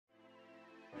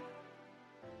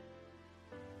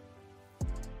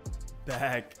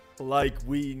back like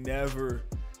we never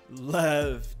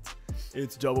left.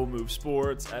 It's Double Move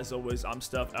Sports. As always, I'm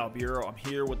Stef Albiero. I'm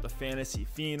here with the fantasy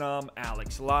phenom,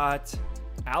 Alex Lott.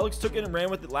 Alex took it and ran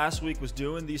with it last week, was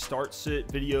doing these start-sit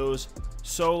videos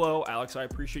solo. Alex, I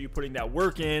appreciate you putting that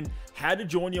work in. Had to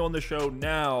join you on the show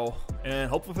now, and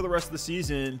hopefully for the rest of the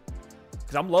season,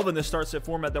 because I'm loving this start-sit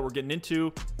format that we're getting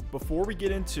into. Before we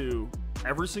get into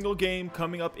every single game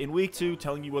coming up in week 2,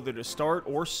 telling you whether to start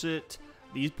or sit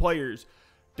these players,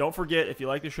 don't forget, if you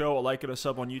like the show, a like and a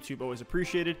sub on YouTube, always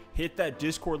appreciated. Hit that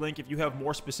Discord link if you have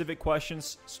more specific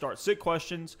questions, start-sit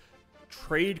questions,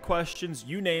 trade questions,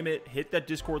 you name it. Hit that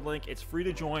Discord link. It's free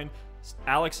to join.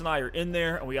 Alex and I are in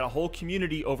there, and we got a whole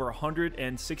community, over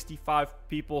 165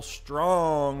 people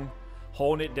strong,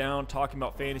 holding it down, talking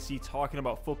about fantasy, talking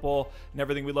about football, and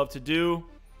everything we love to do.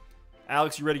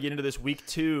 Alex, you ready to get into this week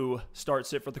 2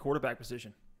 start-sit for the quarterback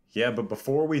position? Yeah, but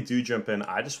before we do jump in,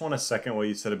 I just want to second what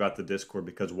you said about the Discord,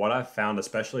 because what I've found,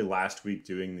 especially last week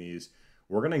doing these,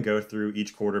 we're going to go through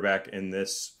each quarterback in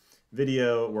this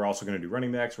video. We're also going to do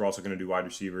running backs. We're also going to do wide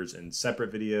receivers in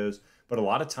separate videos. But a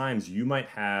lot of times you might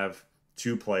have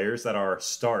 2 players that are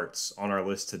starts on our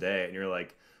list today, and you're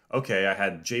like, okay, I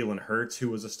had Jalen Hurts,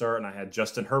 who was a start, and I had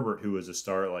Justin Herbert, who was a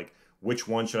start. Like, which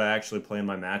one should I actually play in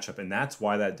my matchup? And that's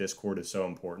why that Discord is so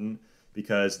important,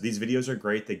 because these videos are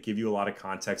great. They give you a lot of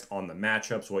context on the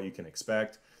matchups, what you can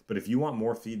expect. But if you want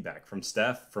more feedback from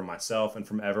Stef, from myself, and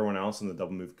from everyone else in the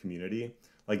Double Move community,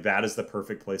 like, that is the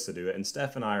perfect place to do it. And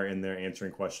Stef and I are in there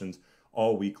answering questions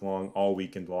all week long, all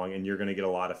weekend long, and you're going to get a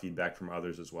lot of feedback from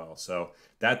others as well. So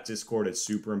that Discord is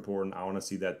super important. I want to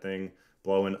see that thing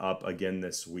blowing up again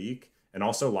this week. And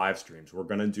also live streams. We're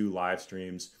going to do live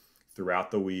streams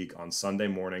throughout the week on Sunday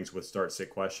mornings with start-sit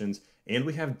questions. And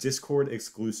we have Discord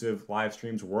exclusive live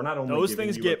streams. We're not only those giving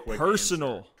things you get a quick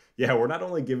personal. Answer. Yeah, we're not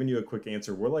only giving you a quick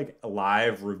answer. We're like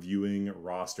live reviewing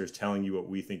rosters, telling you what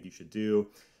we think you should do.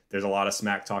 There's a lot of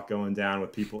smack talk going down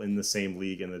with people in the same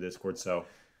league in the Discord. So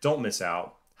don't miss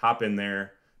out. Hop in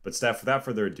there. But Steph, without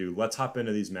further ado, let's hop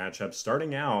into these matchups.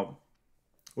 Starting out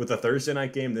with a Thursday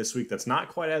night game this week that's not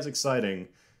quite as exciting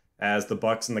as the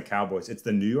Bucs and the Cowboys. It's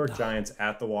the New York Giants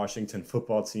at the Washington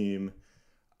football team.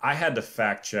 I had to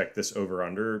fact check this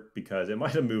over-under because it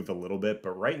might have moved a little bit,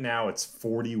 but right now it's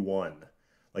 41.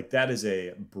 Like, that is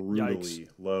a brutally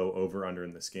low over-under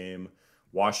in this game.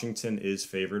 Washington is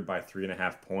favored by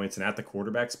 3.5 points, and at the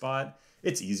quarterback spot,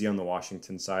 it's easy on the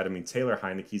Washington side. I mean, Taylor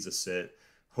Heineke's a sit.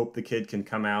 Hope the kid can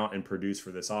come out and produce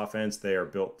for this offense. They are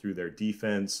built through their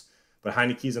defense, but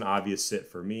Heineke's an obvious sit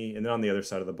for me. And then on the other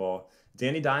side of the ball,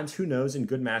 Danny Dimes, who knows, in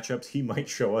good matchups, he might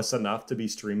show us enough to be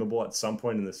streamable at some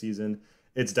point in the season.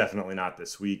 It's definitely not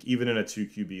this week. Even in a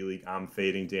 2QB league, I'm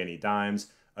fading Danny Dimes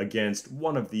against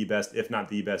one of the best, if not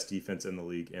the best, defense in the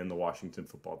league in the Washington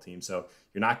football team. So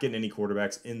you're not getting any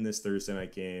quarterbacks in this Thursday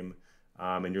night game,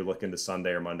 and you're looking to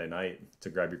Sunday or Monday night to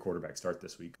grab your quarterback start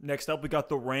this week. Next up, we got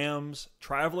the Rams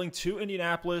traveling to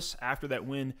Indianapolis after that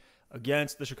win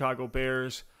against the Chicago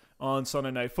Bears on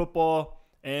Sunday Night Football.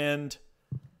 And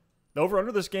the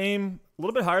over-under this game, a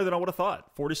little bit higher than I would have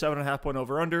thought. 47.5 point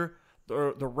over-under.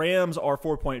 The Rams are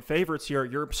 4-point favorites here.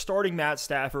 You're starting Matt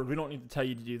Stafford. We don't need to tell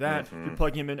you to do that. You're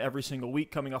plugging him in every single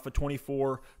week, coming off a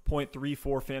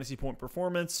 24.34 fantasy point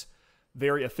performance.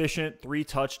 Very efficient, 3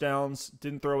 touchdowns,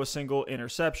 didn't throw a single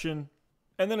interception.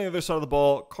 And then on the other side of the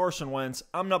ball, Carson Wentz,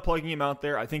 I'm not plugging him out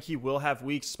there. I think he will have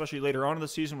weeks, especially later on in the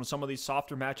season when some of these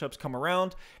softer matchups come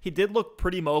around. He did look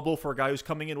pretty mobile for a guy who's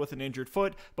coming in with an injured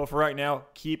foot, but for right now,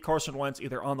 keep Carson Wentz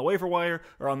either on the waiver wire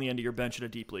or on the end of your bench in a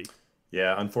deep league.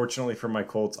 Yeah, unfortunately for my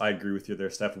Colts, I agree with you there,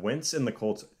 Steph. Wentz and the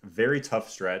Colts, very tough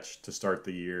stretch to start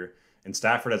the year. And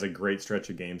Stafford has a great stretch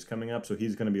of games coming up, so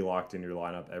he's going to be locked in your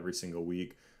lineup every single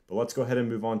week. But let's go ahead and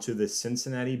move on to the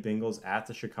Cincinnati Bengals at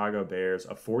the Chicago Bears.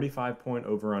 A 45-point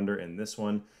over-under in this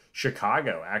one.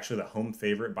 Chicago, actually the home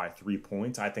favorite by 3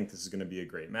 points. I think this is going to be a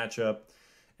great matchup.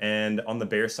 And on the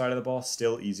Bears side of the ball,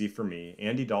 still easy for me.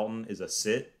 Andy Dalton is a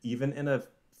sit, even in a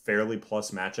fairly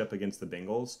plus matchup against the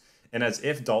Bengals. And as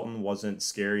if Dalton wasn't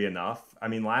scary enough, I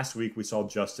mean, last week we saw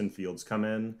Justin Fields come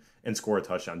in and score a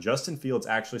touchdown. Justin Fields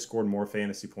actually scored more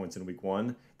fantasy points in week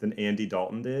 1 than Andy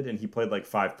Dalton did, and he played like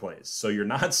 5 plays. So you're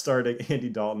not starting Andy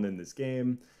Dalton in this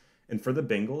game. And for the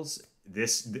Bengals,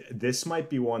 this might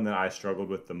be one that I struggled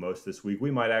with the most this week.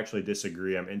 We might actually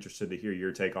disagree. I'm interested to hear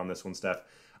your take on this one, Steph.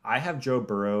 I have Joe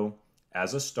Burrow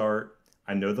as a start.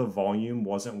 I know the volume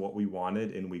wasn't what we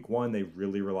wanted in week 1. They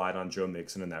really relied on Joe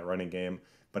Mixon in that running game.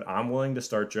 But I'm willing to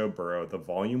start Joe Burrow. The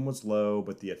volume was low,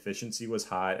 but the efficiency was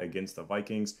high against the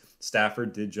Vikings.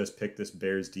 Stafford did just pick this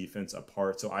Bears defense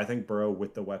apart. So I think Burrow,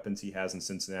 with the weapons he has in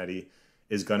Cincinnati,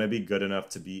 is going to be good enough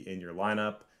to be in your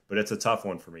lineup. but it's a tough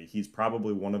one for me. He's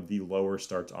probably one of the lower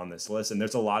starts on this list, and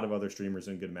there's a lot of other streamers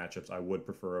in good matchups I would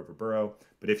prefer over Burrow,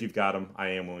 but if you've got him, I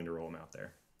am willing to roll him out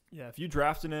there. Yeah, if you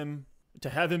drafted him, to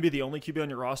have him be the only QB on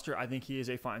your roster, I think he is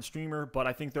a fine streamer, but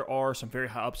I think there are some very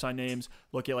high upside names.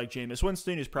 Look at like Jameis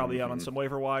Winston, who's probably out on some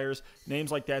waiver wires. Names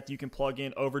like that you can plug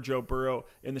in over Joe Burrow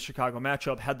in the Chicago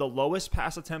matchup. Had the lowest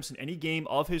pass attempts in any game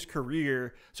of his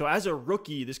career. So as a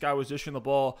rookie, this guy was dishing the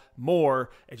ball more.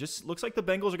 It just looks like the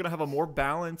Bengals are going to have a more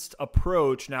balanced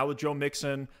approach now with Joe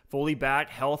Mixon fully back,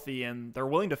 healthy, and they're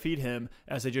willing to feed him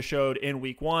as they just showed in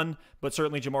week 1. But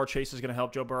certainly Jamar Chase is going to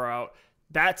help Joe Burrow out.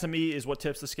 That, to me, is what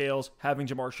tips the scales, having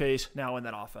Jamar Chase now in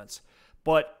that offense.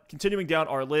 But continuing down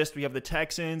our list, we have the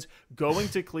Texans going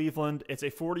to Cleveland. It's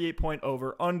a 48-point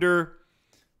over-under.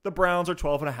 The Browns are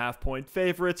 12.5-point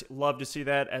favorites. Love to see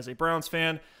that as a Browns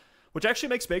fan, which actually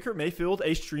makes Baker Mayfield a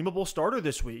streamable starter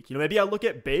this week. Maybe I look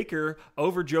at Baker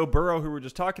over Joe Burrow, who we were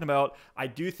just talking about. I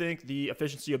do think the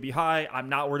efficiency will be high. I'm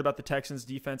not worried about the Texans'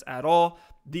 defense at all.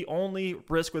 The only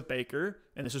risk with Baker,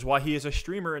 and this is why he is a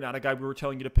streamer and not a guy we were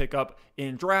telling you to pick up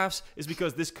in drafts, is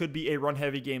because this could be a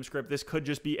run-heavy game script. This could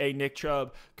just be a Nick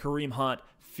Chubb, Kareem Hunt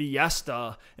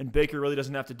fiesta, and Baker really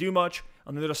doesn't have to do much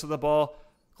on the other side of the ball.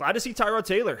 Glad to see Tyrod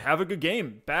Taylor have a good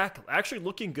game. Back, actually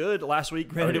looking good last week.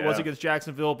 Granted, It was against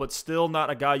Jacksonville, but still not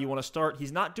a guy you want to start.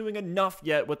 He's not doing enough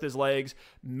yet with his legs.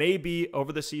 Maybe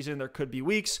over the season there could be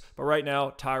weeks, but right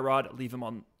now, Tyrod, leave him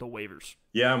on the waivers.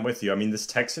 Yeah, I'm with you. I mean, this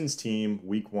Texans team,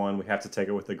 week 1, we have to take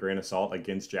it with a grain of salt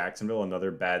against Jacksonville,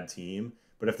 another bad team.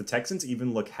 But if the Texans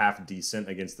even look half decent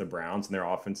against the Browns and their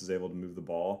offense is able to move the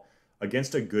ball,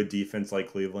 against a good defense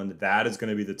like Cleveland, that is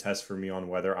going to be the test for me on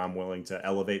whether I'm willing to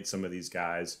elevate some of these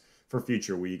guys for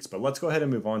future weeks. But let's go ahead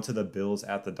and move on to the Bills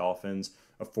at the Dolphins.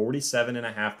 A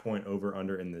 47.5-point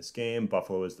over-under in this game.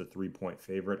 Buffalo is the 3-point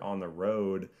favorite on the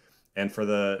road. And for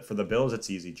the Bills,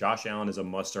 it's easy. Josh Allen is a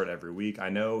must-start every week. I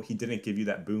know he didn't give you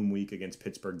that boom week against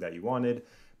Pittsburgh that you wanted,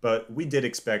 but we did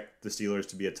expect the Steelers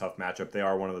to be a tough matchup. They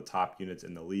are one of the top units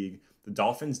in the league. The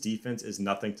Dolphins' defense is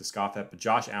nothing to scoff at, but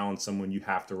Josh Allen's someone you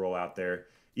have to roll out there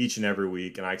each and every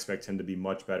week, and I expect him to be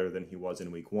much better than he was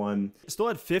in week 1. Still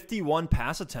had 51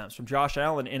 pass attempts from Josh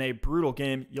Allen in a brutal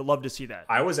game. You'll love to see that.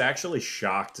 I was actually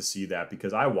shocked to see that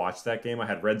because I watched that game. I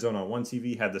had Red Zone on one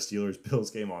TV, had the Steelers-Bills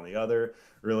game on the other,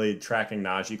 really tracking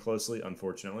Najee closely,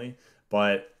 unfortunately.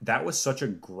 But that was such a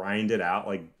grinded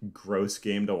out, gross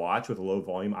game to watch with a low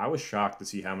volume. I was shocked to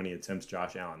see how many attempts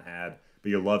Josh Allen had. But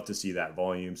you'll love to see that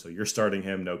volume. So you're starting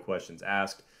him, no questions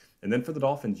asked. And then for the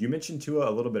Dolphins, you mentioned Tua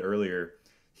a little bit earlier.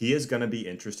 He is going to be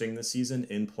interesting this season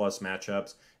in plus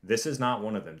matchups. This is not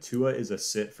one of them. Tua is a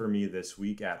sit for me this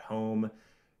week at home.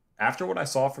 After what I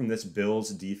saw from this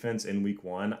Bills defense in week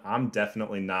 1, I'm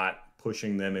definitely not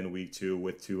pushing them in week 2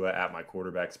 with Tua at my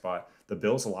quarterback spot. The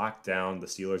Bills locked down the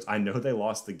Steelers. I know they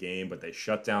lost the game, but they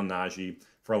shut down Najee.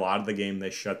 For a lot of the game, they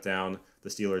shut down the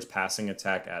Steelers' passing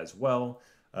attack as well.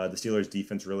 The Steelers'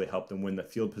 defense really helped them win the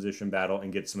field position battle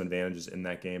and get some advantages in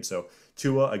that game. So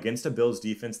Tua against a Bills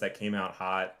defense that came out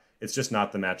hot, it's just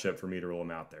not the matchup for me to roll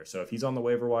him out there. So if he's on the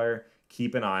waiver wire,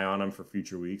 keep an eye on him for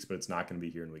future weeks, but it's not going to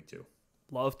be here in week 2.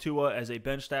 Love Tua as a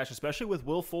bench stash, especially with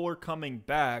Will Fuller coming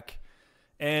back.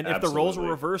 And if Absolutely. the roles were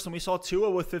reversed and we saw Tua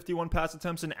with 51 pass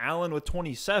attempts and Allen with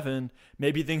 27,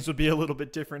 maybe things would be a little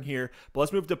bit different here. But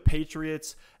let's move to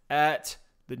Patriots at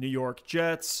the New York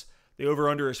Jets. The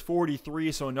over-under is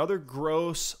 43, so another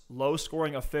gross,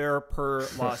 low-scoring affair per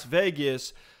Las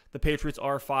Vegas. The Patriots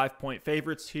are 5-point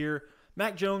favorites here.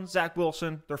 Mac Jones, Zach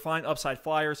Wilson, they're fine upside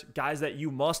flyers, guys that you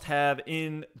must have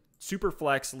in super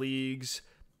flex leagues.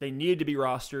 They need to be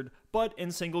rostered, but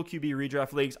in single QB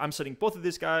redraft leagues, I'm sitting both of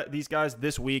these guys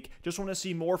this week. Just want to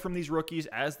see more from these rookies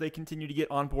as they continue to get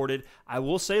onboarded. I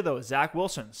will say, though, Zach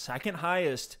Wilson, second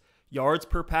highest yards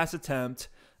per pass attempt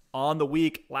on the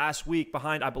week last week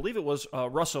behind, I believe it was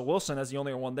Russell Wilson as the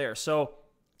only one there. So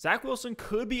Zach Wilson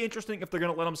could be interesting if they're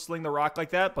going to let him sling the rock like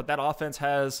that, but that offense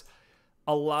has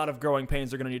a lot of growing pains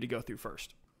they're going to need to go through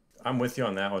first. I'm with you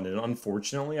on that one. And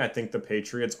unfortunately, I think the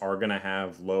Patriots are going to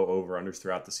have low over-unders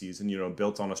throughout the season,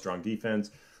 built on a strong defense,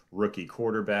 rookie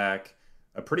quarterback,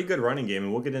 a pretty good running game.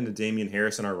 And we'll get into Damian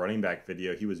Harris in our running back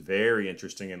video. He was very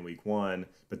interesting in week 1,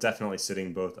 but definitely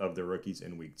sitting both of the rookies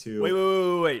in week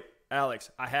 2. Wait.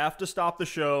 Alex, I have to stop the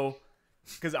show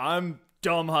because I'm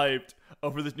dumb hyped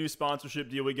over this new sponsorship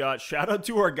deal we got. Shout out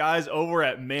to our guys over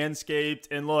at Manscaped.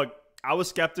 And look, I was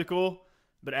skeptical,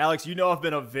 but Alex, I've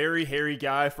been a very hairy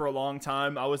guy for a long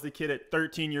time. I was the kid at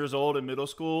 13 years old in middle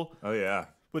school. Oh, yeah.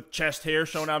 With chest hair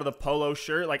showing out of the polo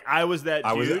shirt. I was that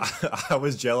dude. I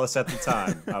was jealous at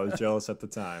the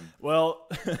time. Well,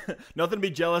 nothing to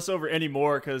be jealous over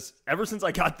anymore because ever since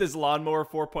I got this lawnmower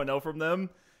 4.0 from them,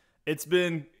 It's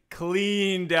been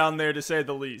clean down there, to say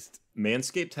the least.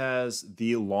 Manscaped has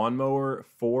the Lawnmower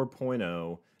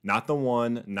 4.0, not the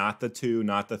 1, not the 2,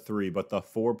 not the 3, but the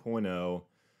 4.0.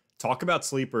 Talk about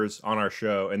sleepers on our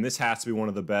show, and this has to be one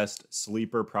of the best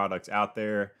sleeper products out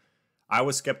there. I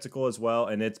was skeptical as well,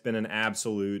 and it's been an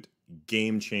absolute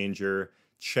game changer.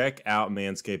 Check out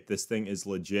Manscaped. This thing is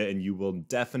legit, and you will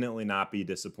definitely not be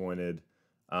disappointed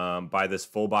by this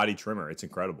full body trimmer. It's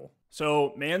incredible.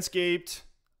 So Manscaped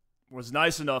was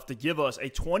nice enough to give us a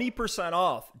 20%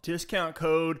 off discount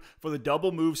code for the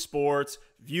Double Move Sports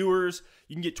viewers.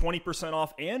 You can get 20%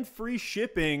 off and free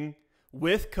shipping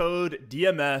with code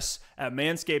DMS at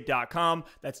manscaped.com.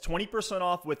 That's 20%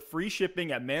 off with free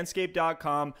shipping at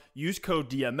manscaped.com. Use code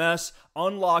DMS,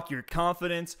 unlock your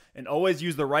confidence, and always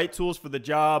use the right tools for the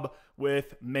job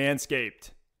with Manscaped.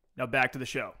 Now back to the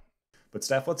show. But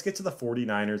Steph, let's get to the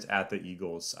 49ers at the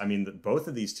Eagles. I mean, both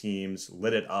of these teams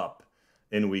lit it up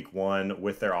in week 1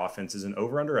 with their offenses, and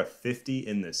over under a 50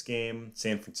 in this game.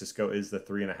 San Francisco is the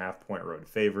 3.5-point road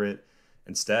favorite.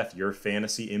 And Steph, your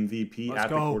fantasy MVP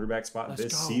the quarterback spot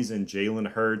this season,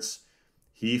 Jalen Hurts,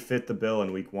 he fit the bill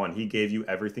in week 1. He gave you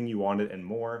everything you wanted and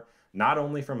more, not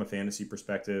only from a fantasy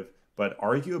perspective, but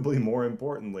arguably more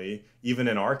importantly, even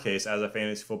in our case as a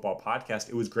fantasy football podcast,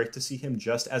 it was great to see him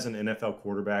just as an NFL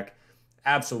quarterback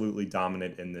absolutely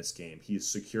dominant in this game. He's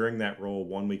securing that role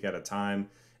 1 week at a time,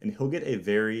 and he'll get a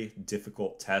very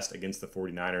difficult test against the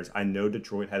 49ers. I know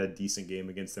Detroit had a decent game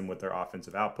against them with their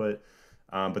offensive output,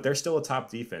 but they're still a top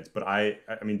defense. But I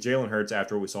mean, Jalen Hurts,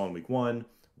 after what we saw in week 1,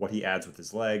 what he adds with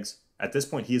his legs, at this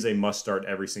point, he's a must-start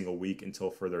every single week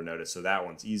until further notice. So that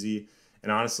one's easy.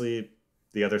 And honestly,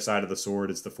 the other side of the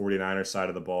sword is the 49ers side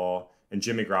of the ball. And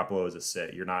Jimmy Garoppolo is a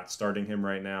sit. You're not starting him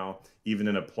right now, even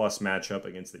in a plus matchup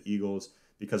against the Eagles,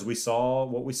 because we saw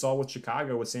what we saw with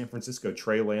Chicago, with San Francisco.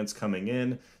 Trey Lance coming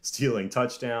in, stealing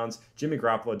touchdowns. Jimmy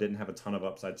Garoppolo didn't have a ton of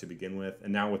upside to begin with.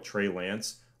 And now with Trey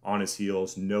Lance on his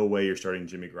heels, no way you're starting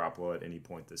Jimmy Garoppolo at any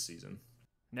point this season.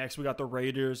 Next, we got the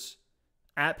Raiders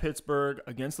at Pittsburgh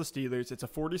against the Steelers. It's a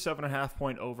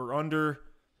 47.5-point over-under.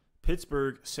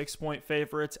 Pittsburgh, 6-point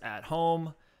favorites at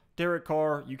home. Derek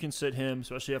Carr, you can sit him,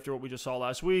 especially after what we just saw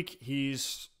last week.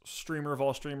 He's streamer of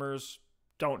all streamers.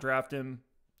 Don't draft him.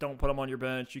 Don't put him on your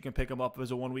bench. You can pick him up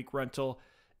as a 1-week rental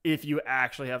if you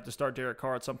actually have to start Derek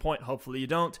Carr at some point. Hopefully you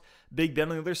don't. Big Ben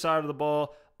on the other side of the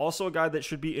ball. Also a guy that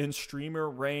should be in streamer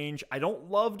range. I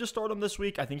don't love to start him this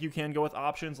week. I think you can go with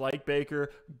options like Baker.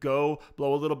 Go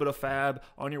blow a little bit of fab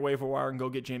on your waiver wire and go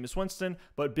get Jameis Winston.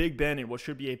 But Big Ben in what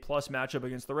should be a plus matchup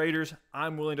against the Raiders,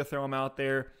 I'm willing to throw him out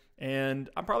there. And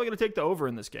I'm probably going to take the over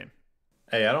in this game.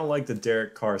 Hey, I don't like the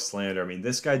Derek Carr slander. I mean,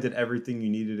 this guy did everything you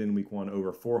needed in week 1,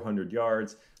 over 400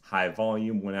 yards, high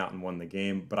volume, went out and won the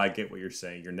game. But I get what you're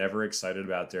saying. You're never excited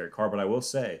about Derek Carr. But I will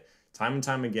say, time and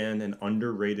time again, an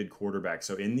underrated quarterback.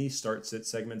 So in these start-sit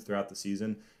segments throughout the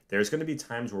season, there's going to be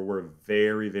times where we're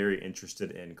very, very interested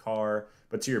in Carr.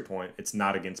 But to your point, it's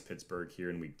not against Pittsburgh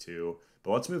here in week 2.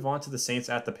 But let's move on to the Saints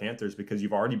at the Panthers, because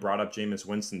you've already brought up Jameis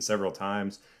Winston several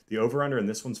times. The over-under in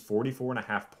this one's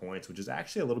 44.5 points, which is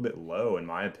actually a little bit low in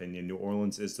my opinion. New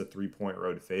Orleans is the 3-point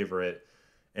road favorite.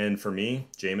 And for me,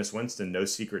 Jameis Winston, no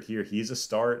secret here. He's a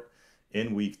start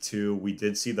in week 2. We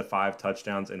did see the 5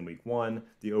 touchdowns in week 1.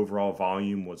 The overall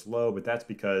volume was low, but that's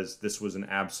because this was an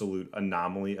absolute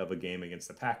anomaly of a game against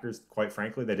the Packers. Quite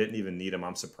frankly, they didn't even need him.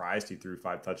 I'm surprised he threw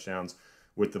 5 touchdowns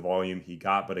with the volume he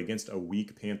got, but against a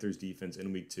weak Panthers defense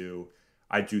in week 2,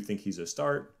 I do think he's a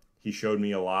start. He showed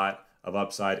me a lot of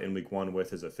upside in week 1 with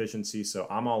his efficiency, so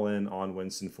I'm all in on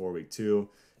Winston for week 2.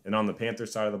 And on the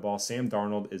Panthers side of the ball, Sam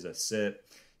Darnold is a sit.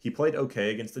 He played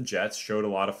okay against the Jets, showed a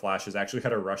lot of flashes, actually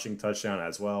had a rushing touchdown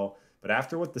as well. But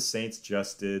after what the Saints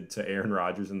just did to Aaron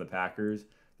Rodgers and the Packers,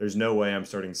 there's no way I'm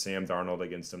starting Sam Darnold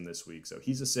against him this week. So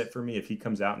he's a sit for me. If he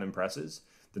comes out and impresses,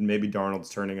 then maybe Darnold's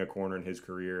turning a corner in his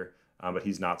career. But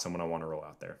he's not someone I want to roll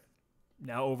out there.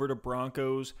 Now over to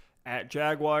Broncos at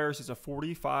Jaguars. It's a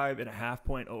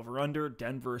 45.5-point over-under.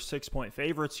 Denver 6-point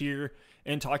favorites here.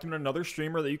 And talking about another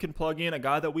streamer that you can plug in, a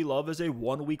guy that we love as a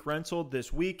 1-week rental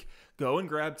this week, go and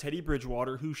grab Teddy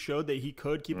Bridgewater, who showed that he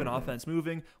could keep an offense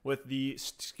moving with the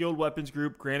skilled weapons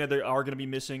group. Granted, they are going to be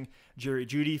missing Jerry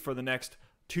Jeudy for the next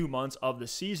 2 months of the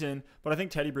season, but I think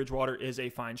Teddy Bridgewater is a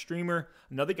fine streamer.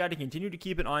 Another guy to continue to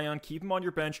keep an eye on, keep him on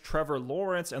your bench, Trevor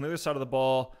Lawrence. On the other side of the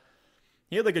ball,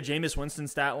 he had like a Jameis Winston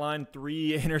stat line,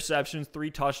 3 interceptions,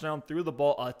 3 touchdowns, threw the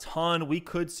ball a ton. We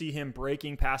could see him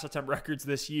breaking pass attempt records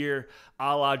this year,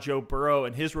 a la Joe Burrow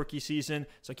in his rookie season.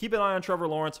 So keep an eye on Trevor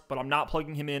Lawrence, but I'm not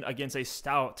plugging him in against a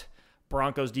stout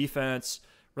Broncos defense,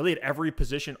 really at every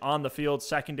position on the field,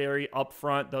 secondary, up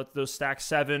front, those stack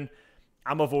 7.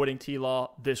 I'm avoiding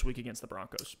T-Law this week against the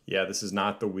Broncos. Yeah, this is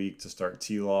not the week to start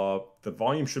T-Law. The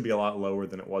volume should be a lot lower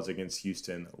than it was against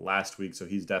Houston last week, so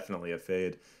he's definitely a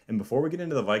fade. And before we get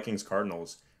into the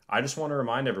Vikings-Cardinals, I just want to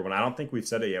remind everyone, I don't think we've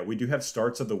said it yet, we do have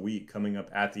starts of the week coming up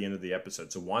at the end of the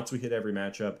episode. So once we hit every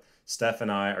matchup, Steph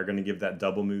and I are going to give that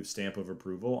double move stamp of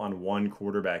approval on one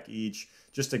quarterback each.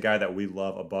 Just a guy that we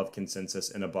love above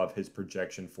consensus and above his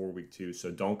projection for week 2. So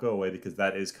don't go away because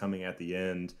that is coming at the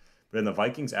end. But in the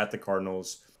Vikings at the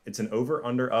Cardinals, it's an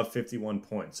over-under of 51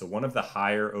 points. So one of the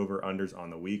higher over-unders on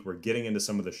the week. We're getting into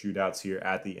some of the shootouts here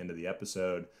at the end of the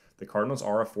episode. The Cardinals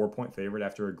are a 4-point favorite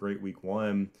after a great week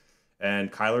 1.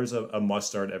 And Kyler's a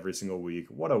must-start every single week.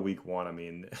 What a week 1. I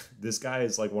mean, this guy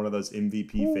is like one of those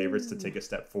MVP favorites to take a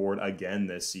step forward again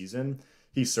this season.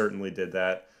 He certainly did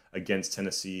that against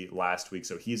Tennessee last week.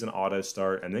 So he's an auto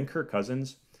start. And then Kirk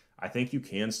Cousins, I think you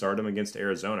can start him against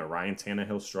Arizona. Ryan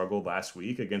Tannehill struggled last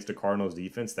week against a Cardinals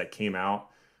defense that came out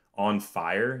on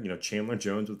fire. You know, Chandler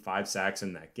Jones with 5 sacks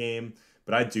in that game.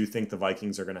 But I do think the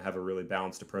Vikings are going to have a really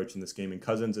balanced approach in this game. And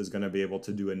Cousins is going to be able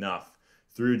to do enough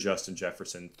through Justin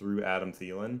Jefferson, through Adam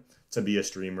Thielen, to be a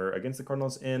streamer against the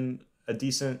Cardinals in a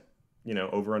decent,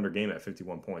 over-under game at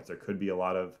 51 points. There could be a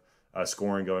lot of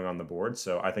scoring going on the board.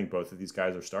 So I think both of these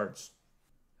guys are starts.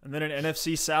 And then an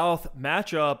NFC South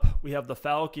matchup, we have the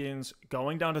Falcons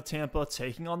going down to Tampa,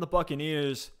 taking on the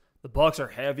Buccaneers. The Bucs are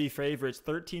heavy favorites,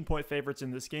 13-point favorites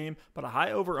in this game, but a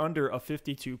high over-under of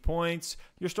 52 points.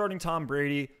 You're starting Tom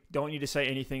Brady. Don't need to say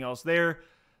anything else there.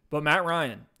 But Matt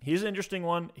Ryan, he's an interesting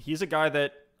one. He's a guy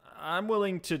that I'm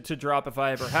willing to drop if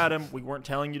I ever had him. We weren't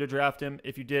telling you to draft him.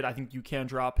 If you did, I think you can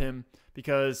drop him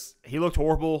because he looked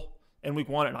horrible in week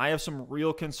 1, and I have some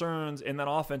real concerns in that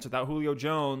offense without Julio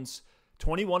Jones.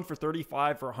 21 for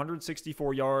 35 for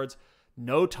 164 yards,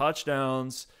 no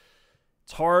touchdowns.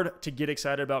 It's hard to get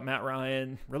excited about Matt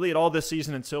Ryan really at all this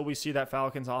season until we see that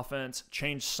Falcons offense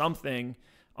change something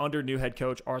under new head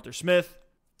coach Arthur Smith.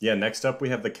 Yeah, next up we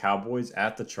have the Cowboys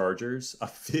at the Chargers, a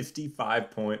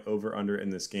 55-point over-under in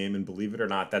this game. And believe it or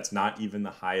not, that's not even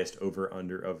the highest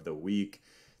over-under of the week.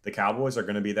 The Cowboys are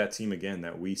going to be that team again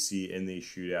that we see in these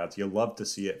shootouts. You love to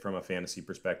see it from a fantasy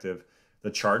perspective.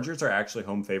 The Chargers are actually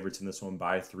home favorites in this one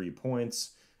by 3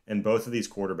 points. And both of these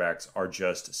quarterbacks are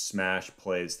just smash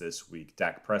plays this week.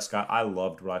 Dak Prescott, I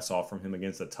loved what I saw from him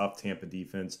against a tough Tampa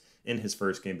defense in his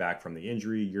first game back from the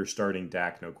injury. You're starting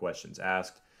Dak, no questions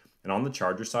asked. And on the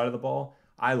Chargers side of the ball,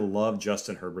 I love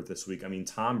Justin Herbert this week. I mean,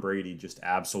 Tom Brady just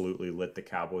absolutely lit the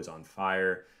Cowboys on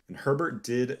fire. And Herbert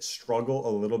did struggle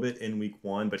a little bit in week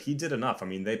 1, but he did enough. I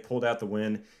mean, they pulled out the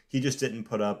win. He just didn't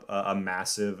put up a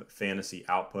massive fantasy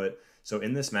output. So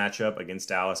in this matchup against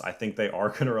Dallas, I think they are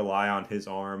going to rely on his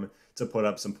arm to put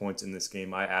up some points in this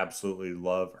game. I absolutely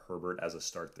love Herbert as a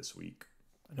start this week.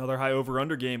 Another high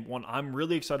over-under game, one I'm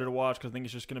really excited to watch because I think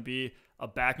it's just going to be a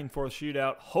back-and-forth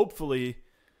shootout. Hopefully,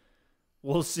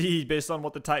 we'll see based on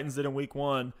what the Titans did in week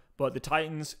 1. But the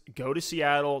Titans go to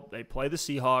Seattle. They play the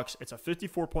Seahawks. It's a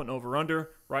 54-point over-under.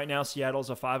 Right now,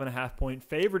 Seattle's a 5.5-point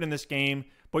favorite in this game.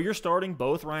 But you're starting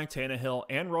both Ryan Tannehill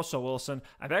and Russell Wilson.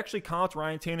 I've actually comped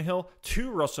Ryan Tannehill to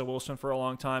Russell Wilson for a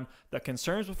long time. The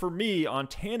concerns for me on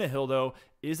Tannehill, though,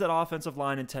 is that offensive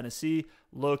line in Tennessee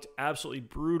looked absolutely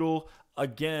brutal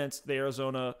against the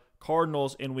Arizona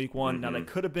Cardinals in week 1. Now, they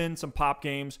could have been some pop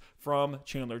games from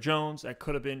Chandler Jones. That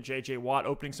could have been J.J. Watt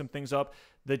opening some things up.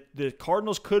 The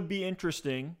Cardinals could be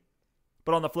interesting,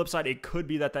 but on the flip side, it could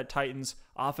be that Titans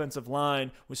offensive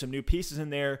line with some new pieces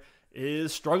in there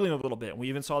is struggling a little bit. We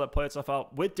even saw that play itself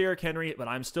out with Derrick Henry, but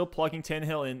I'm still plugging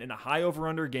Tannehill in a high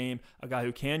over-under game, a guy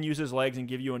who can use his legs and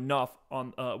give you enough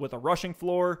on with a rushing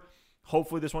floor.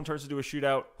 Hopefully this one turns into a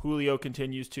shootout. Julio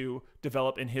continues to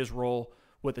develop in his role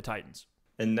with the Titans.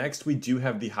 And next, we do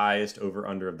have the highest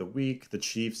over-under of the week. The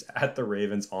Chiefs at the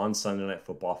Ravens on Sunday Night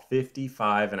Football.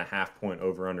 55.5-point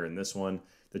over-under in this one.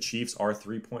 The Chiefs are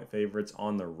 3-point favorites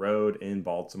on the road in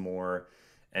Baltimore.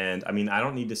 And, I mean, I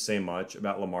don't need to say much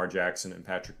about Lamar Jackson and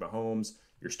Patrick Mahomes.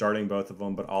 You're starting both of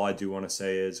them. But all I do want to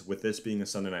say is, with this being a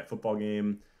Sunday Night Football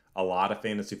game, a lot of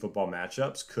fantasy football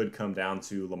matchups could come down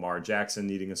to Lamar Jackson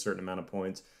needing a certain amount of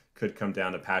points. Could come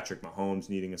down to Patrick Mahomes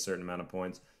needing a certain amount of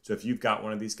points. So if you've got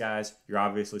one of these guys, you're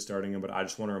obviously starting him, but I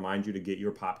just want to remind you to get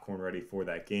your popcorn ready for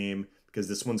that game because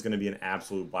this one's going to be an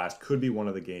absolute blast. Could be one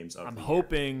of the games of the year. I'm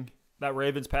hoping that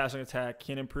Ravens passing attack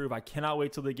can improve. I cannot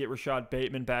wait till they get Rashad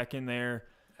Bateman back in there.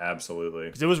 Absolutely.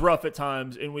 Because it was rough at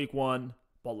times in week 1.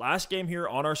 But last game here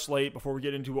on our slate before we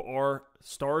get into our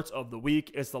starts of the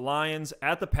week is the Lions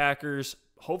at the Packers.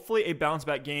 Hopefully a bounce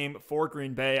back game for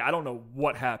Green Bay. I don't know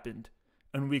what happened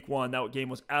in week 1. That game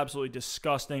was absolutely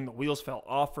disgusting. The wheels fell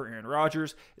off for Aaron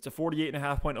Rodgers. It's a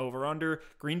 48.5 point over-under.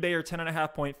 Green Bay are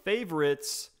 10.5 point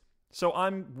favorites. So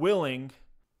I'm willing,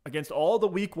 against all the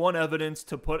week 1 evidence,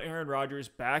 to put Aaron Rodgers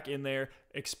back in there.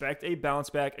 Expect a bounce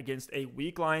back against a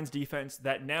weak Lions defense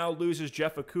that now loses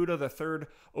Jeff Okudah, the 3rd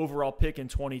overall pick in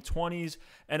 2020's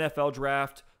NFL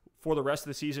draft, for the rest of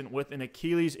the season with an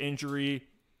Achilles injury.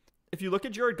 If you look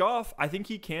at Jared Goff, I think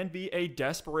he can be a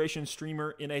desperation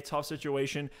streamer in a tough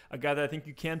situation, a guy that I think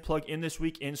you can plug in this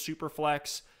week in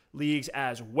Superflex leagues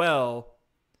as well,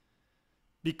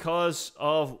 because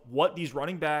of what these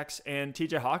running backs and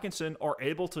TJ Hawkinson are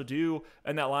able to do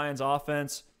in that Lions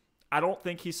offense. I don't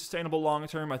think he's sustainable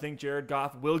long-term. I think Jared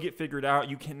Goff will get figured out.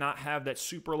 You cannot have that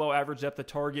super low average depth of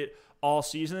target all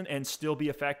season and still be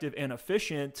effective and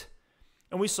efficient.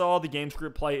 And we saw the game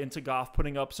script play into Goff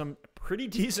putting up some pretty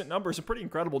decent numbers, some pretty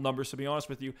incredible numbers, to be honest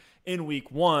with you, in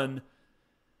week 1.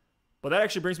 But that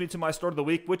actually brings me to my start of the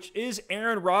week, which is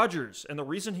Aaron Rodgers. And the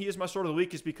reason he is my start of the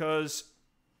week is because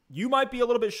you might be a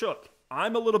little bit shook.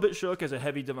 I'm a little bit shook as a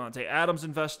heavy Devontae Adams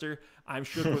investor. I'm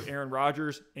shook with Aaron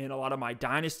Rodgers in a lot of my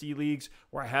dynasty leagues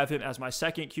where I have him as my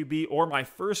second QB or my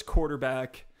first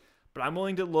quarterback. But I'm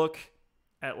willing to look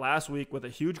at last week with a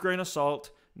huge grain of salt,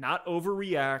 not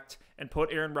overreact, and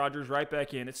put Aaron Rodgers right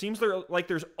back in. It seems like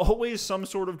there's always some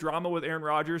sort of drama with Aaron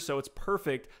Rodgers, so it's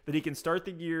perfect that he can start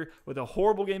the year with a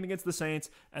horrible game against the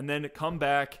Saints and then come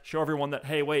back, show everyone that,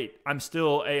 hey, wait, I'm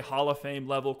still a Hall of Fame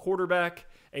level quarterback,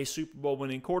 a Super Bowl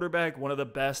winning quarterback, one of the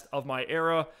best of my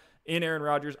era in Aaron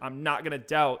Rodgers. I'm not going to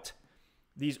doubt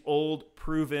these old,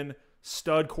 proven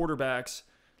stud quarterbacks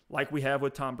like we have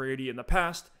with Tom Brady in the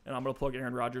past, and I'm going to plug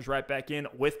Aaron Rodgers right back in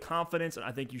with confidence, and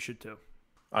I think you should too.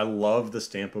 I love the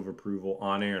stamp of approval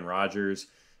on Aaron Rodgers,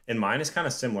 and mine is kind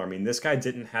of similar. I mean, this guy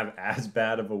didn't have as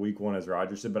bad of a week 1 as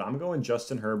Rodgers did, but I'm going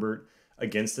Justin Herbert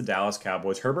against the Dallas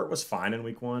Cowboys. Herbert was fine in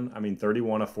week 1. I mean,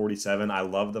 31 of 47. I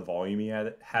love the volume he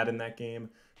had in that game.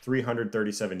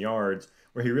 337 yards,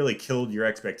 where he really killed your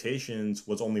expectations,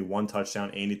 was only 1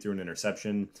 touchdown, and he threw an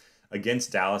interception.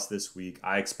 Against Dallas this week,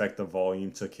 I expect the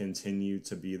volume to continue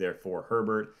to be there for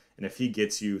Herbert. And if he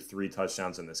gets you 3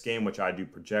 touchdowns in this game, which I do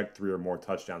project 3 or more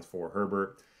touchdowns for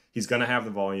Herbert, he's going to have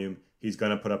the volume, he's going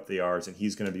to put up the yards, and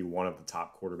he's going to be one of the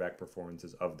top quarterback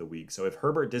performances of the week. So if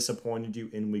Herbert disappointed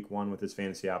you in week 1 with his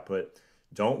fantasy output,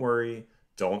 don't worry.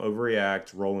 Don't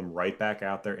overreact. Roll him right back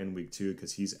out there in week 2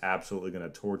 because he's absolutely going to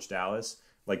torch Dallas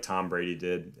like Tom Brady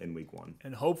did in week 1.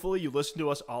 And hopefully you listen to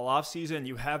us all offseason.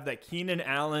 You have that Keenan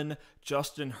Allen,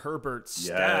 Justin Herbert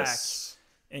stack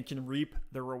and can reap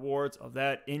the rewards of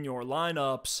that in your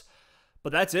lineups.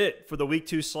 But that's it for the week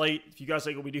 2 slate. If you guys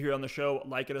like what we do here on the show,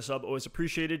 like it, a sub, always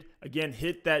appreciated. Again,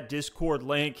 hit that Discord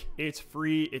link. It's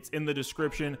free. It's in the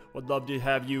description. Would love to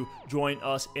have you join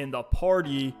us in the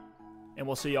party. And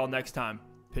we'll see y'all next time.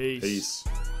 Peace.